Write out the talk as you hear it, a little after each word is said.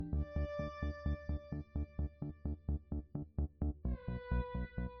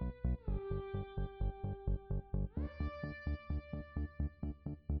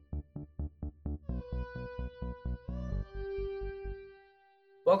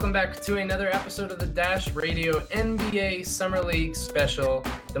Welcome back to another episode of the Dash Radio NBA Summer League Special,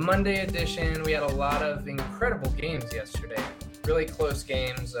 the Monday edition. We had a lot of incredible games yesterday, really close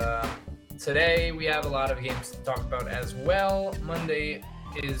games. Today we have a lot of games to talk about as well. Monday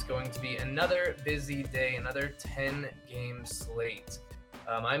is going to be another busy day, another 10-game slate.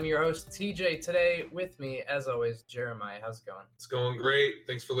 I'm your host, TJ. Today with me, as always, Jeremiah. How's it going? It's going great.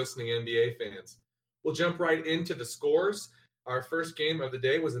 Thanks for listening, NBA fans. We'll jump right into the scores. Our first game of the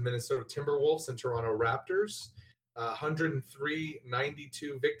day was the Minnesota Timberwolves and Toronto Raptors.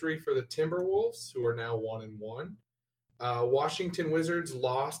 103-92 victory for the Timberwolves, who are now 1-1. Washington Wizards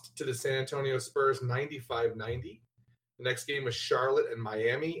lost to the San Antonio Spurs 95-90. The next game was Charlotte and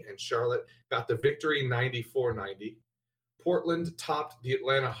Miami, and Charlotte got the victory 94-90. Portland topped the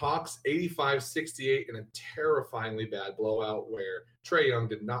Atlanta Hawks 85-68 in a terrifyingly bad blowout where Trae Young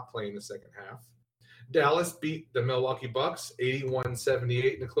did not play in the second half. Dallas beat the Milwaukee Bucks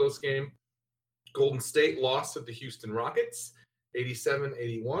 81-78 in a close game. Golden State lost to the Houston Rockets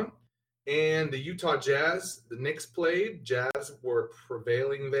 87-81. And the Utah Jazz, the Knicks played. Jazz were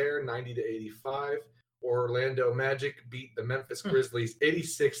prevailing there 90-85. Orlando Magic beat the Memphis Grizzlies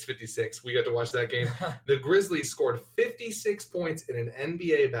 86-56. We got to watch that game. The Grizzlies scored 56 points in an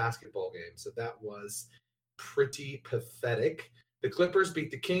NBA basketball game, so that was pretty pathetic. The Clippers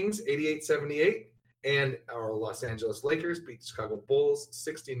beat the Kings 88-78, and our Los Angeles Lakers beat the Chicago Bulls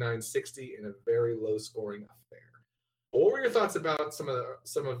 69-60 in a very low-scoring affair. What were your thoughts about some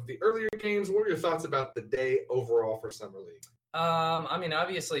of the earlier games? What were your thoughts about the day overall for Summer League?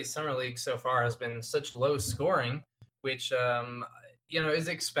 Obviously, Summer League so far has been such low scoring, which, is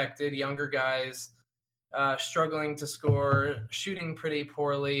expected. Younger guys struggling to score, shooting pretty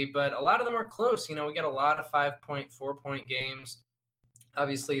poorly, but a lot of them are close. We get a lot of 5-point, 4-point games.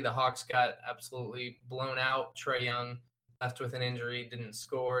 Obviously, the Hawks got absolutely blown out. Trae Young left with an injury, didn't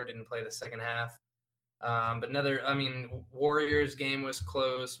score, didn't play the second half. But Warriors game was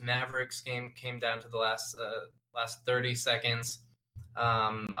close. Mavericks game came down to the last 30 seconds.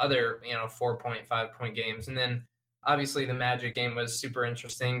 Other 4-point, 5-point games. And then obviously the Magic game was super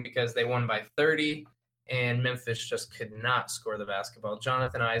interesting because they won by 30 and Memphis just could not score the basketball.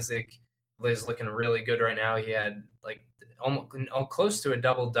 Jonathan Isaac is looking really good right now. He had almost close to a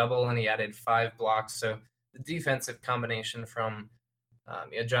double-double and he added 5 blocks. So the defensive combination from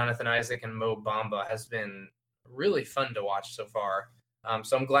Jonathan Isaac and Mo Bamba has been really fun to watch so far.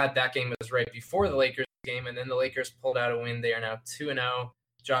 So I'm glad that game was right before the Lakers game, and then the Lakers pulled out a win. They are now 2-0.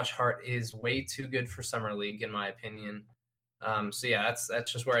 Josh Hart is way too good for Summer League, in my opinion.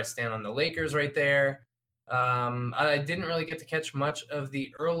 That's just where I stand on the Lakers right there. I didn't really get to catch much of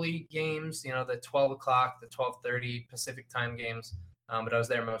the early games, the 12 o'clock, the 12:30 Pacific time games, but I was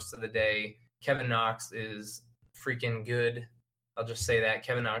there most of the day. Kevin Knox is freaking good. I'll just say that.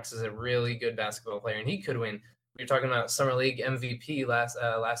 Kevin Knox is a really good basketball player, and he could win. We were talking about Summer League MVP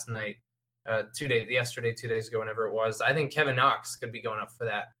last night. 2 days ago, whenever it was. I think Kevin Knox could be going up for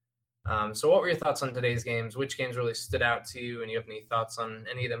that. So what were your thoughts on today's games? Which games really stood out to you, and you have any thoughts on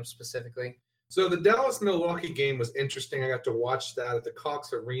any of them specifically? So the Dallas-Milwaukee game was interesting. I got to watch that at the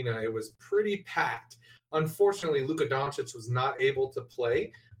Cox Arena. It was pretty packed. Unfortunately, Luka Doncic was not able to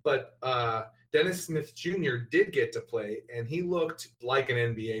play, but Dennis Smith Jr. did get to play, and he looked like an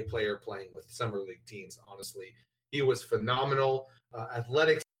NBA player playing with Summer League teams, honestly. He was phenomenal,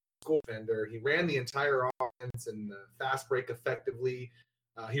 athletic defender. He ran the entire offense and fast break effectively.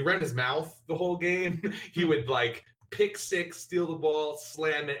 He ran his mouth the whole game. He would pick six, steal the ball,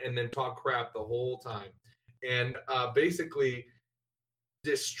 slam it, and then talk crap the whole time. And basically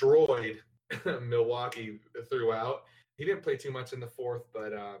destroyed Milwaukee throughout. He didn't play too much in the fourth,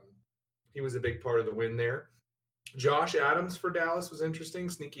 but he was a big part of the win there. Josh Adams for Dallas was interesting,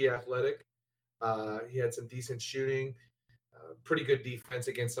 sneaky athletic. He had some decent shooting. Pretty good defense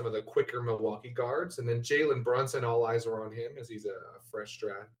against some of the quicker Milwaukee guards. And then Jalen Brunson, all eyes were on him as he's a fresh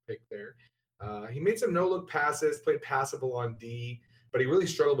draft pick there. He made some no-look passes, played passable on D, but he really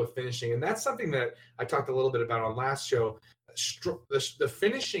struggled with finishing. And that's something that I talked a little bit about on last show. The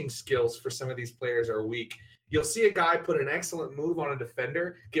finishing skills for some of these players are weak. You'll see a guy put an excellent move on a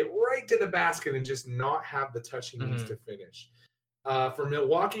defender, get right to the basket, and just not have the touch he needs to finish. For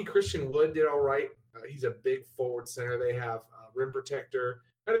Milwaukee, Christian Wood did all right. He's a big forward center. They have rim protector.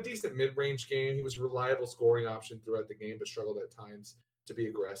 Had a decent mid-range game. He was a reliable scoring option throughout the game, but struggled at times to be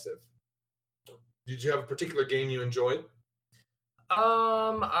aggressive. Did you have a particular game you enjoyed?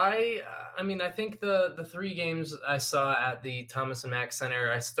 I think the 3 games I saw at the Thomas and Mack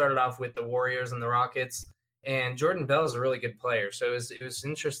Center, I started off with the Warriors and the Rockets, and Jordan Bell is a really good player. So it was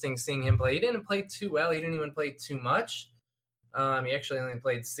interesting seeing him play. He didn't play too well. He didn't even play too much. He actually only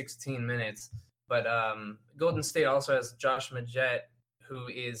played 16 minutes. But Golden State also has Josh Majette, who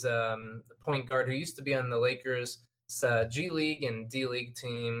is the point guard who used to be on the Lakers' G League and D League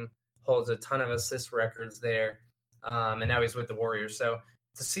team, holds a ton of assist records there, and now he's with the Warriors. So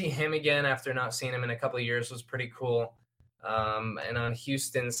to see him again after not seeing him in a couple of years was pretty cool. And on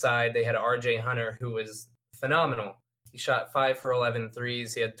Houston's side, they had RJ Hunter, who was phenomenal. He shot 5 for 11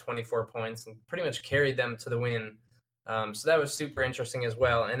 threes. He had 24 points and pretty much carried them to the win. So that was super interesting as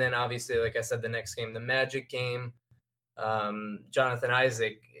well. And then obviously, like I said, the next game, the Magic game, Jonathan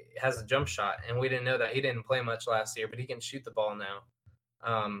Isaac has a jump shot, and we didn't know that. He didn't play much last year, but he can shoot the ball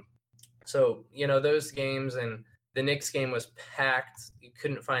now. So, those games, and the Knicks game was packed. You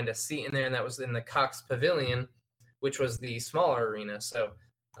couldn't find a seat in there, and that was in the Cox Pavilion, which was the smaller arena. So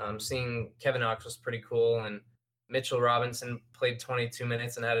seeing Kevin Knox was pretty cool, and Mitchell Robinson played 22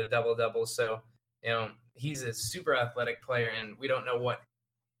 minutes and had a double-double. So, he's a super athletic player, and we don't know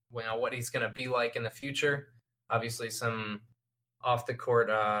what he's going to be like in the future. Obviously, some off-the-court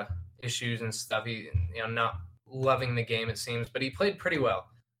issues and stuff. He, not loving the game, it seems, but he played pretty well.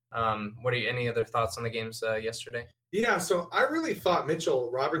 Any other thoughts on the games yesterday? Yeah, so I really thought Mitchell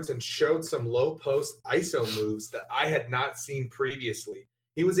Robinson showed some low post ISO moves that I had not seen previously.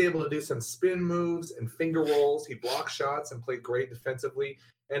 He was able to do some spin moves and finger rolls. He blocked shots and played great defensively.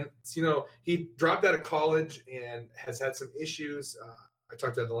 And, he dropped out of college and has had some issues. I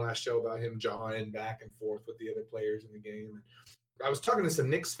talked at the last show about him jawing back and forth with the other players in the game. I was talking to some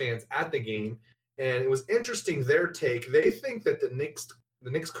Knicks fans at the game, and it was interesting, their take. They think that the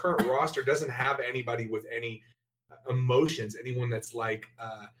Knicks current roster doesn't have anybody with any emotions, anyone that's like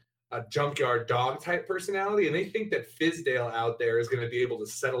a junkyard dog type personality, and they think that Fizdale out there is going to be able to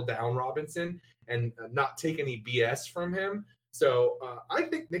settle down Robinson and not take any BS from him. So I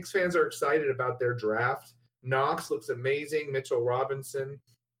think Knicks fans are excited about their draft. Knox looks amazing. Mitchell Robinson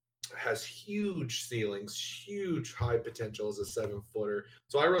has huge ceilings, huge high potential as a 7-footer.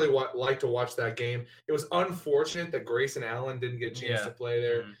 So I really like to watch that game. It was unfortunate that Grayson Allen didn't get a chance to play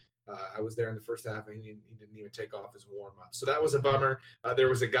there. I was there in the first half, and he didn't even take off his warm-up. So that was a bummer. There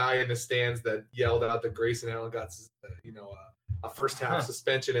was a guy in the stands that yelled out that Grayson Allen got, a first-half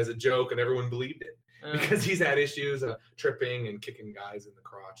suspension as a joke, and everyone believed it because he's had issues tripping and kicking guys in the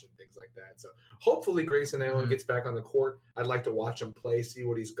crotch and things like that. So hopefully Grayson Allen gets back on the court. I'd like to watch him play, see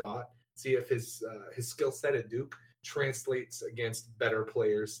what he's got, see if his skill set at Duke translates against better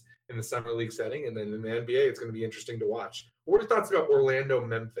players in the summer league setting. And then in the NBA, it's going to be interesting to watch. What are your thoughts about Orlando,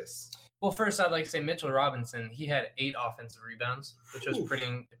 Memphis? Well, first, I'd like to say Mitchell Robinson. He had 8 offensive rebounds, which was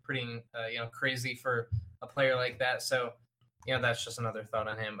pretty crazy for a player like that. So, that's just another thought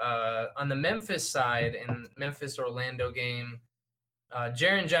on him. On the Memphis side, in Memphis-Orlando game,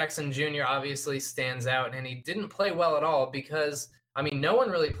 Jaren Jackson Jr. obviously stands out, and he didn't play well at all because, no one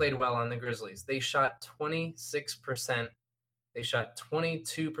really played well on the Grizzlies. They shot 26%. They shot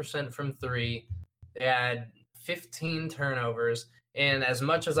 22% from 3. They had 15 turnovers. And as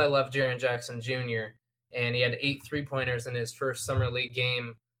much as I love Jaren Jackson Jr., and he had 8 3-pointers in his first Summer League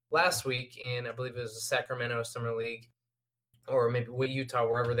game last week, and I believe it was the Sacramento Summer League, or maybe Utah,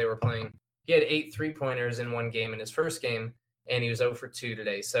 wherever they were playing. He had 8 3-pointers in one game in his first game, and he was 0 for 2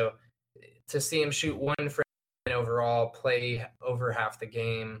 today. So to see him shoot 1 for 9 overall, play over half the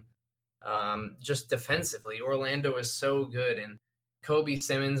game, just defensively, Orlando is so good. And Kobe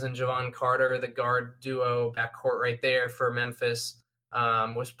Simmons and Javon Carter, the guard duo backcourt right there for Memphis,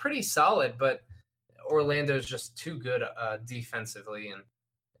 was pretty solid, but Orlando is just too good defensively. And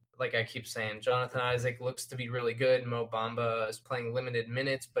like I keep saying, Jonathan Isaac looks to be really good. Mo Bamba is playing limited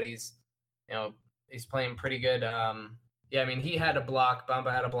minutes, but he's playing pretty good. He had a block.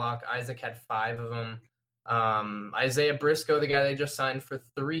 Bamba had a block. Isaac had 5 of them. Isaiah Briscoe, the guy they just signed for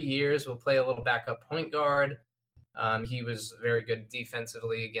 3 years, will play a little backup point guard. He was very good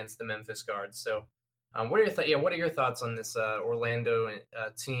defensively against the Memphis guards. So what are your thoughts on this Orlando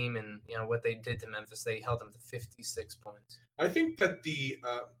team and what they did to Memphis? They held them to 56 points. I think that the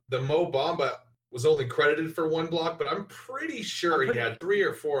Mo Bamba was only credited for 1 block, but I'm pretty sure he had 3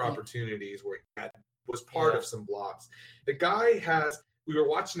 or 4 opportunities where he was part of some blocks. The guy we were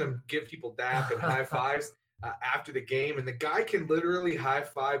watching him give people dap and high fives after the game, and the guy can literally high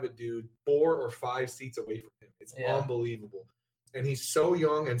five a dude 4 or 5 seats away from him. It's unbelievable. And he's so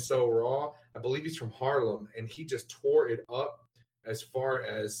young and so raw. I believe he's from Harlem, and he just tore it up as far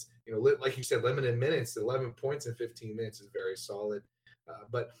as, like you said, limited minutes. 11 points in 15 minutes is very solid.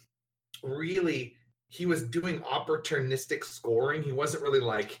 But really, he was doing opportunistic scoring. He wasn't really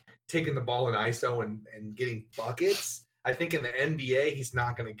like taking the ball in ISO and getting buckets. I think in the NBA, he's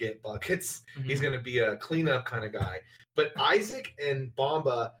not going to get buckets. Mhm. He's going to be a cleanup kind of guy. But Isaac and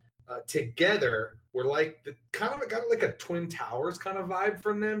Bamba together were like got like a Twin Towers kind of vibe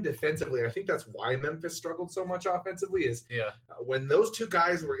from them defensively. And I think that's why Memphis struggled so much offensively is when those two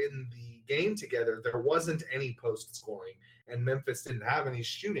guys were in the game together, there wasn't any post scoring, and Memphis didn't have any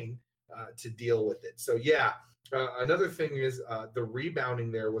shooting to deal with it. So another thing is the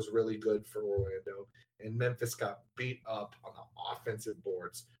rebounding there was really good for Orlando, and Memphis got beat up on the offensive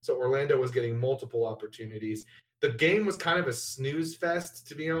boards. So Orlando was getting multiple opportunities. The game was kind of a snooze fest,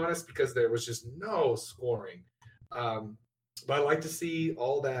 to be honest, because there was just no scoring. But I like to see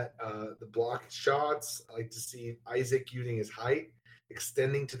all that, the blocked shots. I like to see Isaac using his height,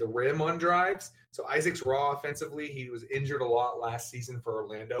 extending to the rim on drives. So Isaac's raw offensively. He was injured a lot last season for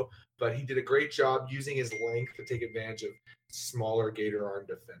Orlando, but he did a great job using his length to take advantage of smaller Gator arm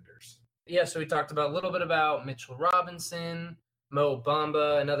defenders. Yeah, so we talked a little bit about Mitchell Robinson, Mo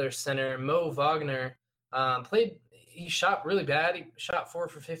Bamba, another center, Mo Wagner. He shot really bad. He shot 4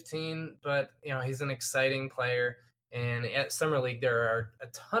 for 15, but he's an exciting player. And at Summer League, there are a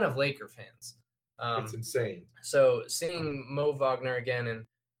ton of Laker fans. It's insane. So seeing Mo Wagner again, and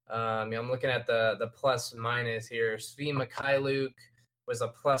I'm looking at the plus minus here. Svi Mikhailuk was a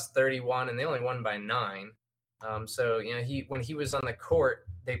plus 31, and they only won by 9. So when he was on the court,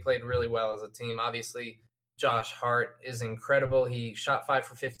 they played really well as a team. Obviously, Josh Hart is incredible. He shot 5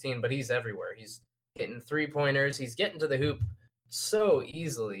 for 15, but he's everywhere. He's hitting 3-pointers. He's getting to the hoop so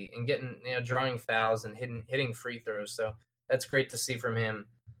easily and getting drawing fouls and hitting free throws. So that's great to see from him.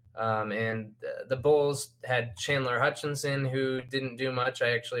 And the Bulls had Chandler Hutchinson, who didn't do much.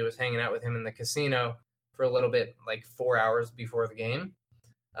 I actually was hanging out with him in the casino for a little bit, like 4 hours before the game.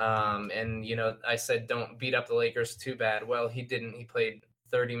 And I said, don't beat up the Lakers too bad. Well, he didn't. He played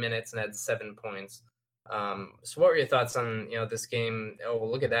 30 minutes and had 7 points. So what were your thoughts on this game? Oh, well,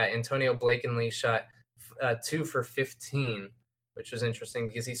 look at that. Antonio Blakeney shot 2 for 15, which was interesting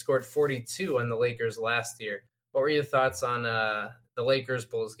because he scored 42 on the Lakers last year. What were your thoughts on the Lakers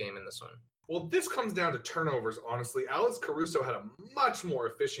Bulls game in this one? Well, this comes down to turnovers, honestly. Alex Caruso had a much more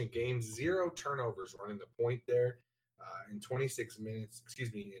efficient game, 0 turnovers running the point there in 22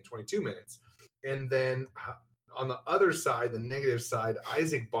 minutes. And then on the other side, the negative side,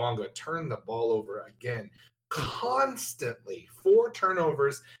 Isaac Bonga turned the ball over again, constantly 4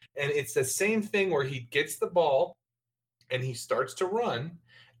 turnovers. And it's the same thing where he gets the ball and he starts to run.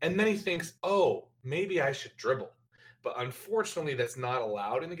 And then he thinks, oh, maybe I should dribble. But unfortunately, that's not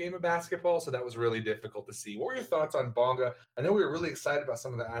allowed in the game of basketball. So that was really difficult to see. What were your thoughts on Bonga? I know we were really excited about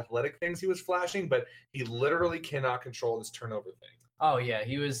some of the athletic things he was flashing, but he literally cannot control this turnover thing. Oh, yeah,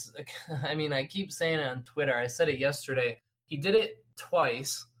 he was – I keep saying it on Twitter. I said it yesterday. He did it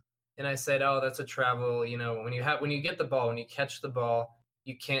twice, and I said, oh, that's a travel. When you get the ball, when you catch the ball,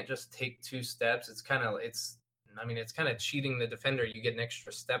 you can't just take 2 steps. It's kind of cheating the defender. You get an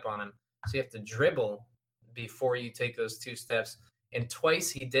extra step on him. So you have to dribble before you take those 2 steps. And twice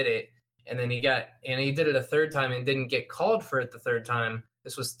he did it, and then he did it a third time and didn't get called for it the third time.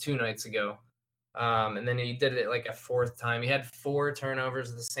 This was 2 nights ago. And then he did it like a 4th time. He had 4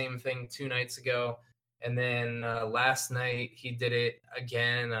 turnovers, the same thing 2 nights ago. And then last night he did it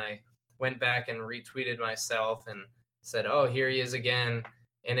again. I went back and retweeted myself and said, oh, here he is again.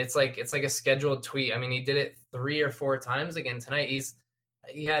 And it's like a scheduled tweet. He did it 3 or 4 times again tonight.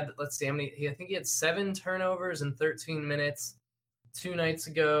 He had, let's see how many, I think he had 7 turnovers in 13 minutes 2 nights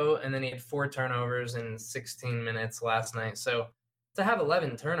ago. And then he had 4 turnovers in 16 minutes last night. So to have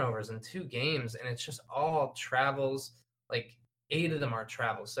 11 turnovers in 2 games, and it's just all travels, like 8 of them are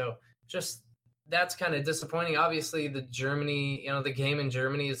travels. So just that's kind of disappointing. Obviously, the game in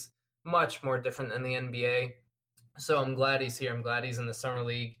Germany is much more different than the NBA. So I'm glad he's here. I'm glad he's in the Summer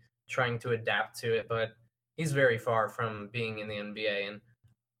League trying to adapt to it, but he's very far from being in the NBA. And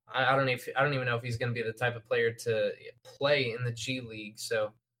I don't even know if he's going to be the type of player to play in the G League.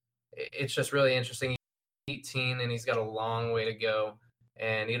 So it's just really interesting. 18 and he's got a long way to go,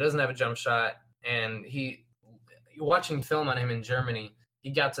 and he doesn't have a jump shot. And watching film on him in Germany, he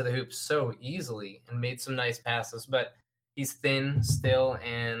got to the hoop so easily and made some nice passes, but he's thin still,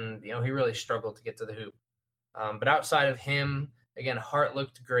 and he really struggled to get to the hoop. But outside of him, again, Hart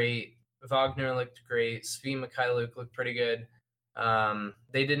looked great, Wagner looked great, Svi Mikhailuk looked pretty good.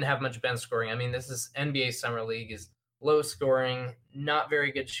 They didn't have much bench scoring. This is NBA Summer League, is low scoring, not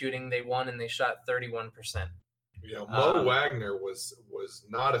very good shooting. They won and they shot 31%. Yeah, Mo Wagner was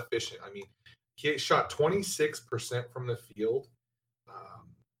not efficient. He shot 26% from the field.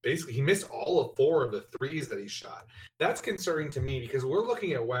 Basically, he missed all of 4 of the threes that he shot. That's concerning to me because we're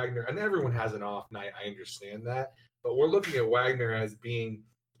looking at Wagner, and everyone has an off night. I understand that. but we're looking at Wagner as being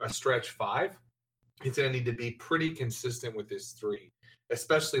a stretch 5. He's going to need to be pretty consistent with his 3,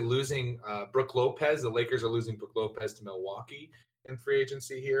 especially losing Brook Lopez. The Lakers are losing Brook Lopez to Milwaukee in free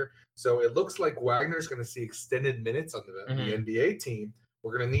agency here. So it looks like Wagner's going to see extended minutes on the NBA team.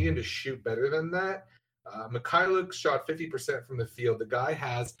 We're going to need him to shoot better than that. Mikhailuk shot 50% from the field. The guy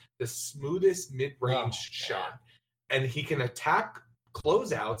has the smoothest mid-range shot, and he can attack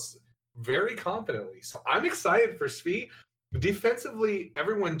closeouts very confidently. So I'm excited for Svi. Defensively,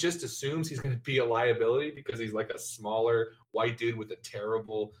 everyone just assumes he's going to be a liability because he's like a smaller white dude with a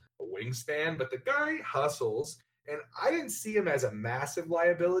terrible wingspan, but the guy hustles, and I didn't see him as a massive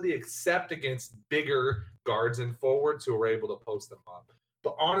liability except against bigger guards and forwards who were able to post them up.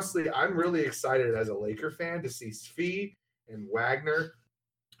 But honestly, I'm really excited as a Laker fan to see Svi and Wagner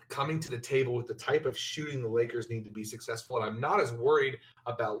coming to the table with the type of shooting the Lakers need to be successful. And I'm not as worried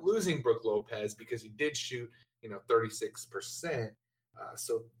about losing Brook Lopez because he did shoot, 36%.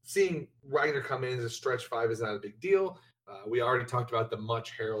 So seeing Wagner come in as a stretch 5 is not a big deal. We already talked about the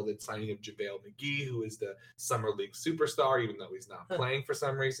much heralded signing of JaVale McGee, who is the Summer League superstar, even though he's not playing for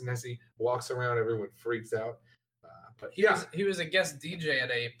some reason. As he walks around, everyone freaks out. But he was a guest DJ at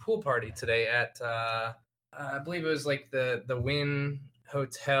a pool party today at I believe it was like the Wynn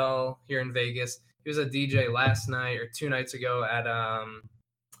Hotel here in Vegas. He was a DJ last night or 2 nights ago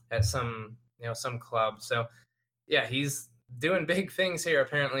at some club. So yeah, he's doing big things here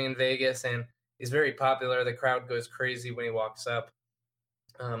apparently in Vegas, and he's very popular. The crowd goes crazy when he walks up.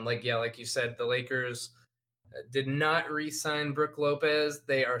 Like you said, the Lakers did not re-sign Brook Lopez.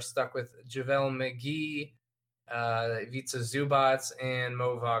 They are stuck with JaVale McGee, Ivica Zubac, and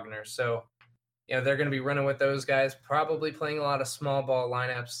Mo Wagner. So, they're going to be running with those guys, probably playing a lot of small ball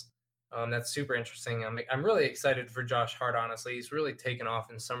lineups. That's super interesting. I'm really excited for Josh Hart, honestly. He's really taken off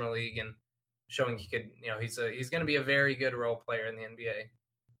in Summer League and showing he could, he's going to be a very good role player in the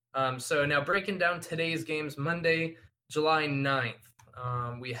NBA. So now breaking down today's games, Monday, July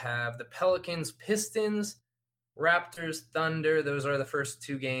 9th, we have the Pelicans, Pistons, Raptors, Thunder. Those are the first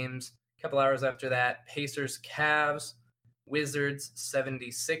 2 games. A couple hours after that, Pacers, Cavs, Wizards,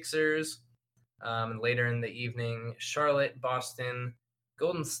 76ers. And later in the evening, Charlotte, Boston,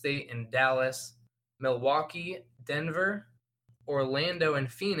 Golden State, and Dallas, Milwaukee, Denver, Orlando,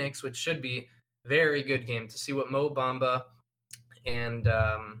 and Phoenix, which should be a very good game to see what Mo Bamba and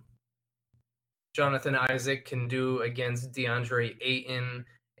Jonathan Isaac can do against DeAndre Ayton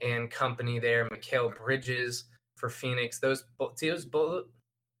and company there, Mikal Bridges for Phoenix. Those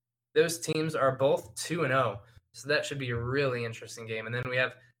teams are both 2-0, so that should be a really interesting game. And then we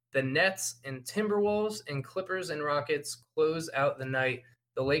have the Nets and Timberwolves and Clippers and Rockets close out the night.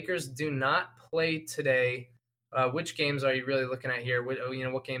 The Lakers do not play today. Which games are you really looking at here?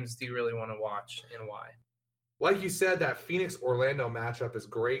 What games do you really want to watch and why? Like you said, that Phoenix-Orlando matchup is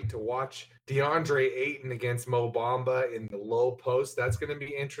great to watch. DeAndre Ayton against Mo Bamba in the low post. That's going to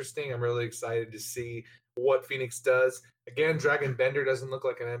be interesting. I'm really excited to see what Phoenix does. Again, Dragon Bender doesn't look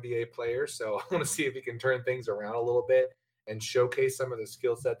like an NBA player, so I want to see if he can turn things around a little bit and showcase some of the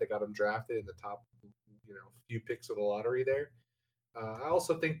skill set that got him drafted in the top, few picks of the lottery there. I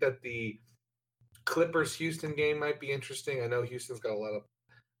also think that the Clippers-Houston game might be interesting. I know Houston's got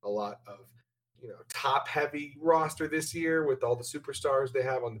a lot of top-heavy roster this year with all the superstars they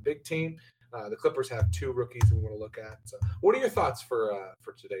have on the big team. The Clippers have 2 rookies we want to look at. So, what are your thoughts for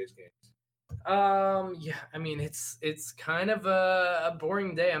today's games? It's kind of a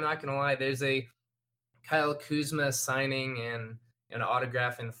boring day. I'm not gonna lie. There's a Kyle Kuzma signing and an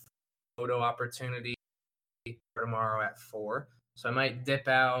autograph and photo opportunity tomorrow at 4. So I might dip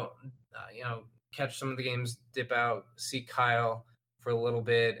out, catch some of the games, dip out, see Kyle for a little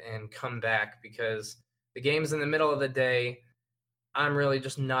bit and come back because the game's in the middle of the day. I'm really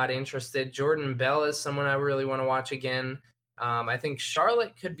just not interested. Jordan Bell is someone I really want to watch again. I think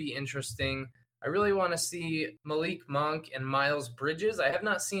Charlotte could be interesting. I really want to see Malik Monk and Miles Bridges. I have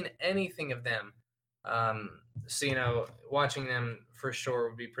not seen anything of them. So, watching them for sure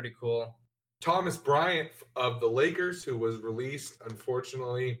would be pretty cool. Thomas Bryant of the Lakers, who was released,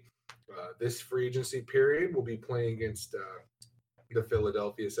 unfortunately, this free agency period, will be playing against the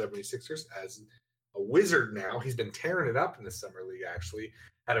Philadelphia 76ers as a Wizard now. He's been tearing it up in the Summer League, actually.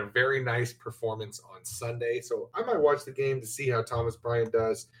 Had a very nice performance on Sunday. So I might watch the game to see how Thomas Bryant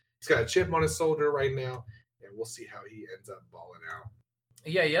does. He's got a chip on his shoulder right now, and we'll see how he ends up balling out.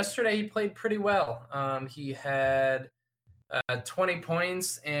 Yeah, yesterday he played pretty well. He had 20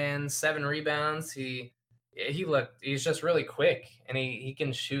 points and 7 rebounds. He's just really quick, and he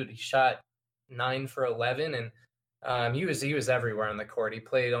can shoot. He shot 9 for 11, and he was everywhere on the court. He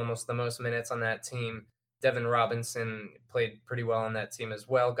played almost the most minutes on that team. Devin Robinson played pretty well on that team as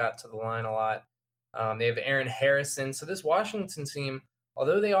well, got to the line a lot. They have Aaron Harrison. So this Washington team,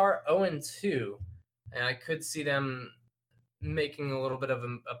 although they are 0-2, and I could see them making a little bit of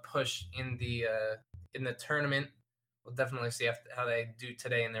a push in the tournament. We'll definitely see how they do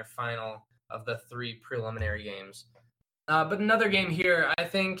today in their final of the 3 preliminary games. But another game here, I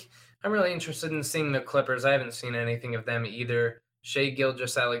think I'm really interested in seeing the Clippers. I haven't seen anything of them either. Shai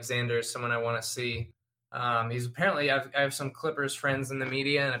Gilgeous-Alexander is someone I want to see. He's apparently, I have some Clippers friends in the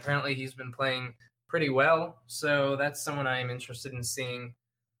media, and apparently he's been playing pretty well. So that's someone I am interested in seeing.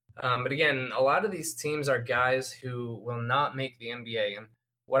 But again, a lot of these teams are guys who will not make the NBA. And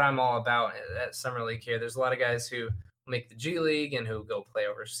what I'm all about at Summer League here, there's a lot of guys who make the G League and who go play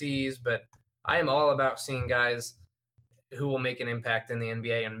overseas. But I am all about seeing guys who will make an impact in the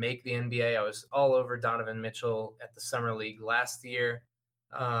NBA and make the NBA. I was all over Donovan Mitchell at the Summer League last year.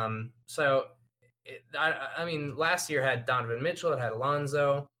 I mean, last year had Donovan Mitchell, it had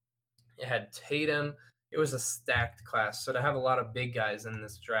Alonzo, it had Tatum. It was a stacked class. So to have a lot of big guys in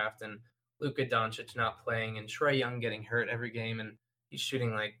this draft and Luka Doncic not playing and Trae Young getting hurt every game, and he's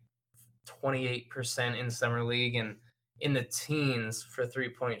shooting like 28% in Summer League and in the teens for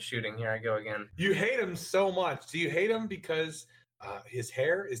 3-point shooting. Here I go again. You hate him so much. Do you hate him because his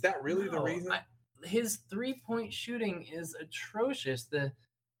hair? Is that really the reason? His 3-point shooting is atrocious. The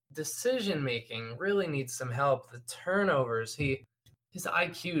decision making really needs some help. The turnovers, his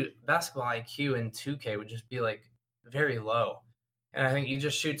basketball IQ in 2K would just be like very low. And I think he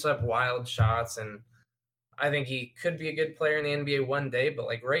just shoots up wild shots, and I think he could be a good player in the NBA one day, but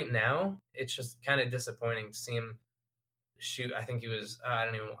like right now, it's just kind of disappointing to see him shoot. I think he was I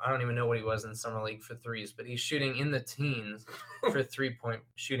don't even know what he was in Summer League for threes, but he's shooting in the teens for 3-point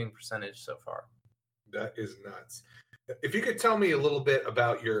shooting percentage so far. That is nuts. If you could tell me a little bit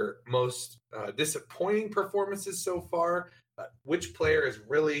about your most disappointing performances so far, which player has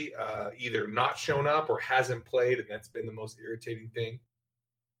really either not shown up or hasn't played, and that's been the most irritating thing?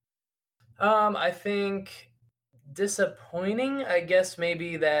 I think disappointing, I guess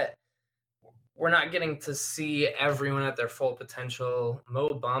maybe that we're not getting to see everyone at their full potential. Mo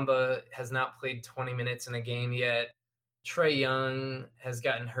Bamba has not played 20 minutes in a game yet. Trae Young has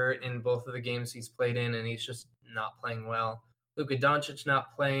gotten hurt in both of the games he's played in, and he's just not playing well. Luka Doncic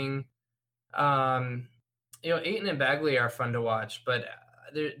not playing. Ayton and Bagley are fun to watch, but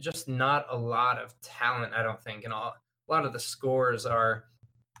there's just not a lot of talent, I don't think. And a lot of the scores are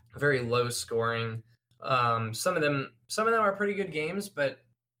very low scoring. Some of them are pretty good games, but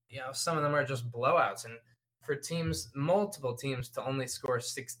some of them are just blowouts. And for multiple teams to only score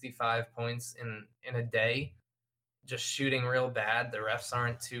 65 points in a day, just shooting real bad, the refs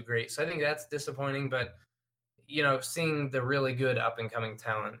aren't too great. So I think that's disappointing. But seeing the really good up and coming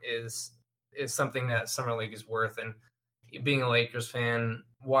talent is something that Summer League is worth. And being a Lakers fan,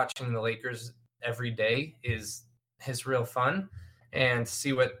 watching the Lakers every day is real fun. And to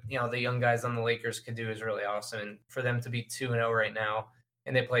see what the young guys on the Lakers could do is really awesome. And for them to be 2-0 right now,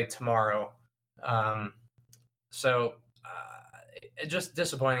 and they play tomorrow, just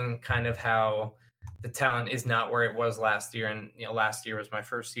disappointing kind of how the talent is not where it was last year. And last year was my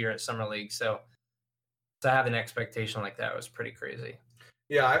first year at Summer League, so to have an expectation like that was pretty crazy.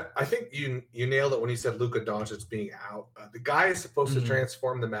 Yeah, I think you nailed it when you said Luka Doncic being out. The guy is supposed to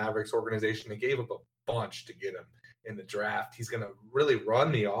transform the Mavericks organization. They gave up a bunch to get him in the draft. He's going to really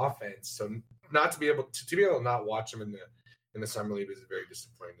run the offense. So not to be able to not watch him in the Summer League is very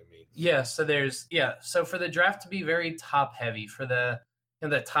disappointing to me. Yeah. So for the draft to be very top heavy, for the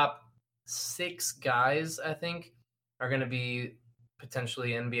top 6 guys, I think are going to be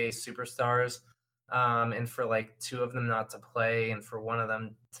potentially NBA superstars. And for like 2 of them not to play, and for one of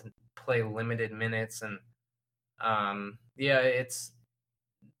them to play limited minutes, and it's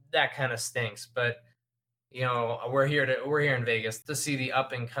that kind of stinks. But we're here in Vegas to see the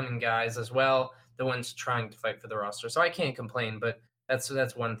up and coming guys as well, the ones trying to fight for the roster. So I can't complain, but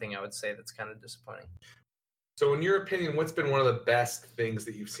that's one thing I would say that's kind of disappointing. So in your opinion, what's been one of the best things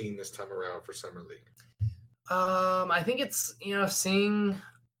that you've seen this time around for Summer League? I think it's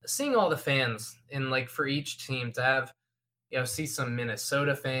seeing all the fans, and like for each team to have, see some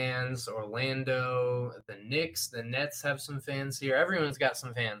Minnesota fans, Orlando, the Knicks, the Nets have some fans here. Everyone's got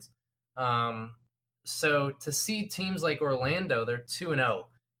some fans. So to see teams like Orlando, they're 2-0.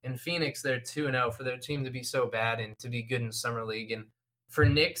 In Phoenix, they're 2-0. For their team to be so bad and to be good in Summer League, and for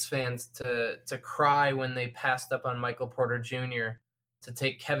Knicks fans to cry when they passed up on Michael Porter Jr. to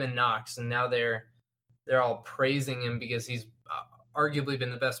take Kevin Knox, and now they're all praising him because he's arguably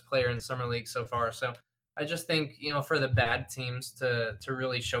been the best player in Summer League so far. So I just think, for the bad teams to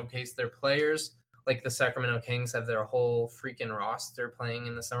really showcase their players, like the Sacramento Kings have their whole freaking roster playing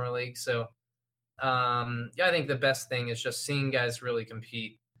in the summer league. So I think the best thing is just seeing guys really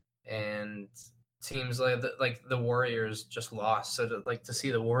compete, and teams like the Warriors just lost. So to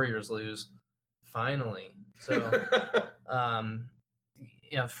see the Warriors lose finally. So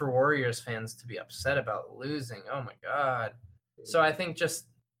for Warriors fans to be upset about losing, oh my God. So I think just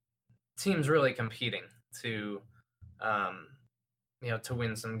teams really competing to to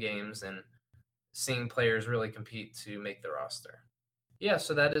win some games, and seeing players really compete to make the roster. Yeah,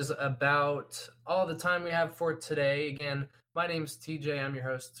 so that is about all the time we have for today. Again, my name's TJ. I'm your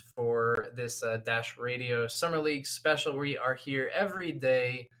host for this Dash Radio Summer League special. We are here every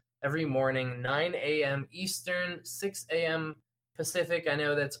day, every morning, 9 a.m. Eastern, 6 a.m. Pacific. I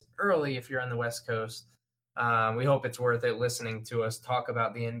know that's early if you're on the West Coast. We hope it's worth it listening to us talk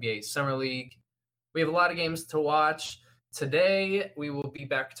about the NBA Summer League. We have a lot of games to watch today. We will be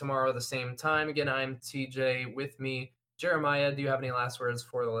back tomorrow at the same time. Again, I'm TJ. With me, Jeremiah. Do you have any last words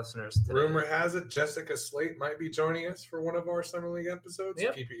for the listeners today? Rumor has it Jessica Slate might be joining us for one of our Summer League episodes.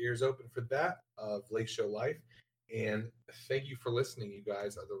 Yep. Keep your ears open for that of Lake Show Life. And thank you for listening. You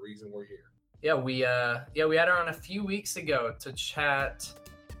guys are the reason we're here. Yeah, we had her on a few weeks ago to chat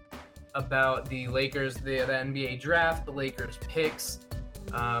about the Lakers, the NBA draft, the Lakers picks.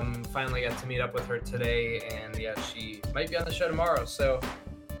 Finally got to meet up with her today, and she might be on the show tomorrow. So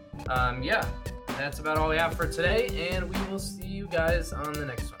that's about all we have for today, and we will see you guys on the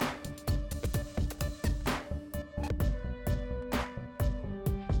next one.